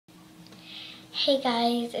Hey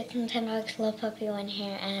guys, it's Nintendo Love Puppy One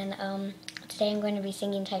here, and today I'm going to be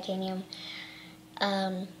singing Titanium.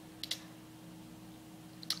 I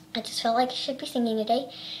just felt like I should be singing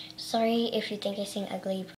today. Sorry if you think I sing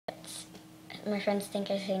ugly, but my friends think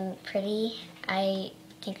I sing pretty. I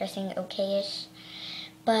think I sing okay-ish.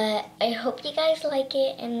 But I hope you guys like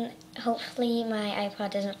it, and hopefully my iPod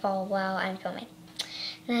doesn't fall while I'm filming.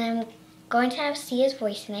 And I'm going to have Sia's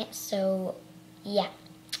voice in it, so yeah.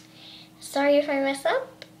 Sorry if I mess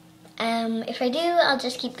up. If I do, I'll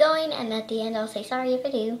just keep going, and at the end I'll say sorry if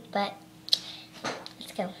I do, but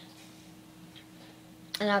let's go.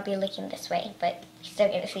 And I'll be looking this way, but you still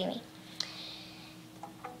get to see me.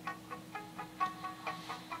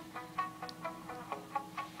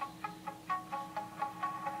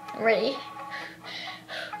 Ready?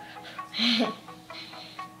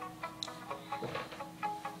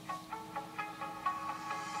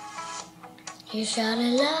 You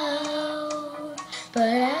shouted loud, but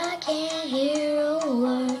I can't hear a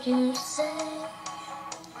word you say.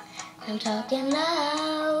 I'm talking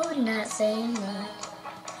loud, not saying much.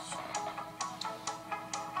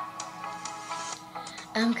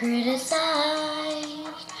 I'm criticized,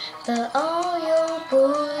 but all your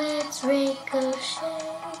bullets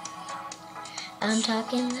ricochet. I'm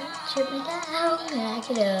talking loud, shoot me down, back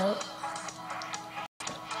it up.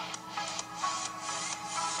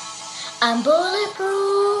 I'm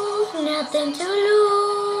bulletproof, nothing to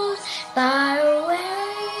lose. Fire away,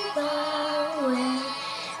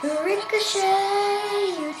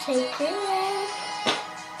 ricochet, you take your aim.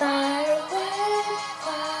 Fire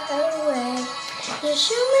away, you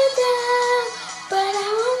shoot me down, but I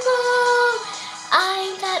won't fall.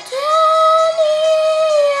 I'm titanium,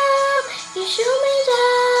 you shoot me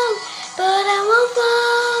down, but I won't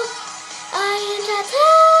fall. I am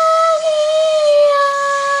titanium.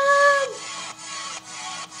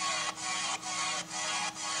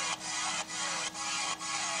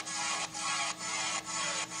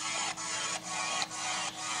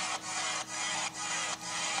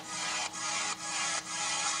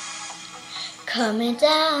 Coming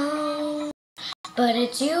down, but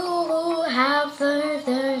it's you who have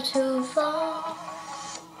further to fall.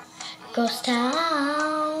 Ghost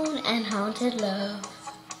town and haunted love.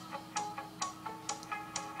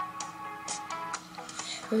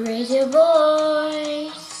 Raise your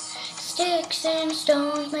voice, sticks and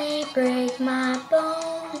stones may break my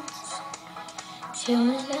bones. Shoot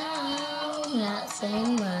me down, not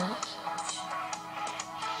saying much.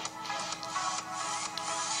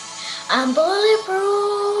 I'm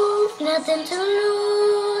bulletproof, nothing to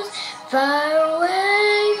lose. Fire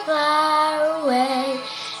away,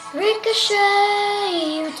 ricochet,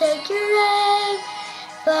 you take your aim.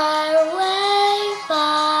 Fire away,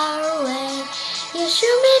 you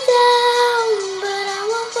shoot me down, but I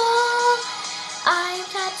won't fall. I'm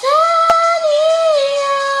titanium,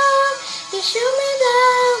 you shoot me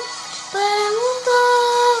down, but I won't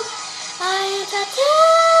fall. I'm titanium.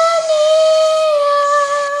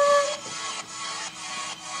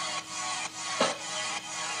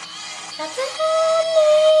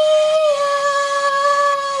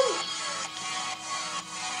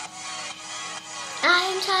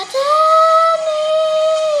 I'm titanium,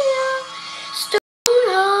 stone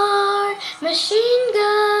hard, machine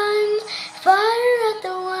guns, fire at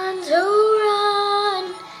the ones who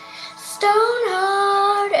run. Stone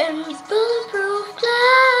hard and bulletproof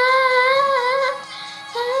glass.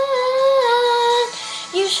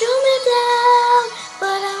 You shoot me down,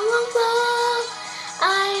 but I won't fall.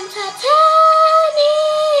 I'm titanium,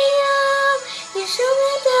 you shoot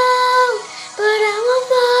me down, but I won't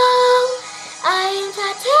fall. I'm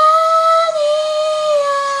titanium,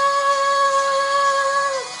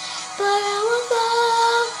 but I won't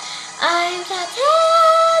fall. I'm titanium,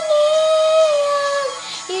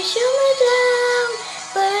 you shoot me down,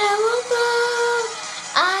 but I won't fall.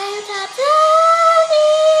 I'm titanium.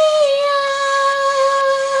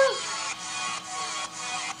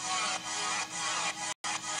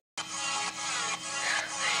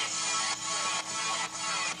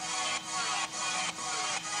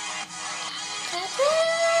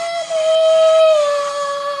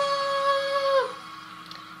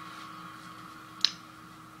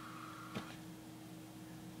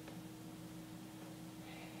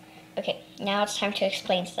 Okay, now it's time to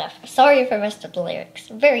explain stuff. Sorry if I messed up the lyrics.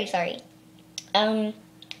 Very sorry.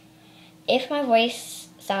 If my voice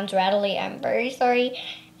sounds rattly, I'm very sorry.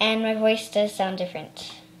 And my voice does sound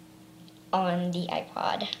different on the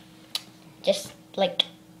iPod. Just like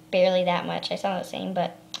barely that much. I sound the same,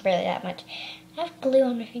 but barely that much. I have glue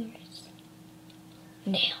on my fingers.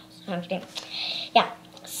 Nails. No, I'm kidding. Yeah.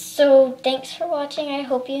 So thanks for watching. I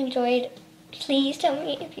hope you enjoyed please tell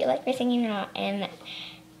me if you like my singing or not, and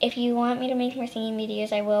if you want me to make more singing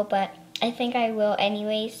videos, I will, but I think I will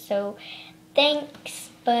anyway, so thanks,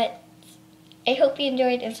 but I hope you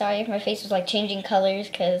enjoyed, and sorry if my face was like changing colors,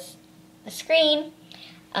 because the screen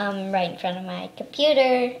right in front of my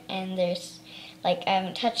computer, and there's like, I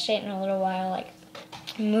haven't touched it in a little while, like,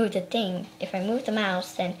 move the thing. If I move the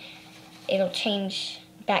mouse, then it'll change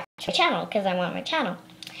back to my channel, because I'm on my channel.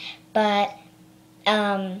 But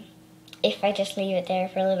if I just leave it there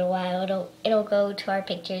for a little while, it'll go to our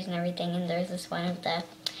pictures and everything, and there's this one of the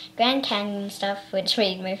Grand Canyon stuff, which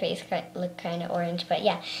made my face look kind of orange. But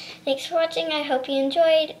yeah, thanks for watching. I hope you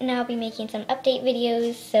enjoyed, and I'll be making some update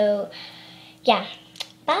videos, so yeah,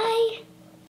 bye!